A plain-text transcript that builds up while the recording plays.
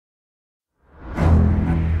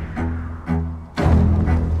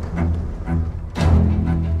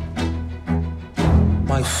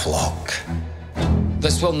my flock.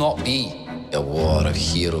 This will not be a war of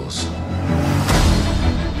heroes.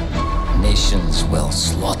 Nations will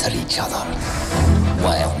slaughter each other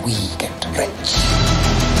while we get rich.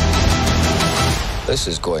 This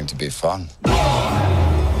is going to be fun.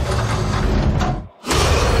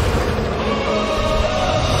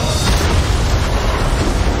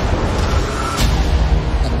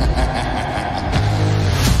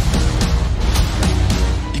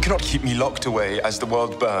 You cannot keep me locked away as the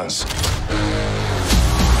world burns.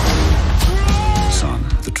 Son,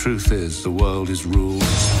 the truth is the world is ruled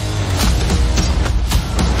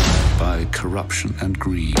by corruption and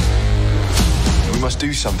greed. We must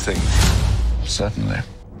do something. Certainly.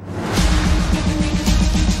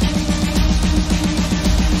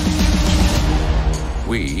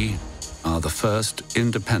 We are the first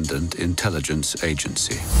independent intelligence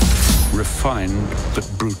agency. Refined but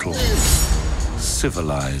brutal.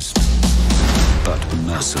 Civilized but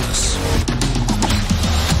merciless.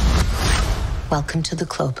 Welcome to the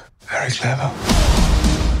club. Very clever.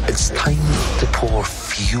 It's time to pour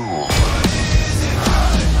fuel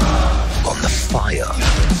on the fire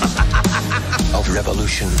of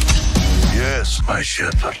revolution. Yes, my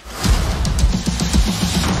shepherd.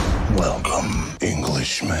 Welcome,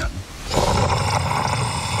 Englishmen.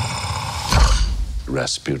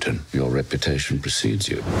 Rasputin, your reputation precedes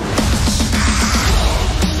you.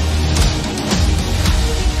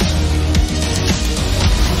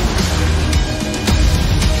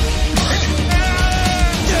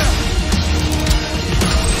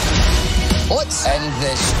 Let's end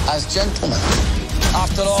this as gentlemen.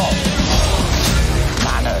 After all,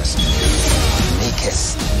 manners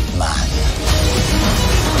maketh man.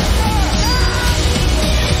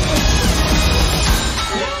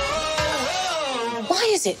 Why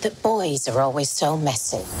is it that boys are always so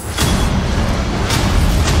messy?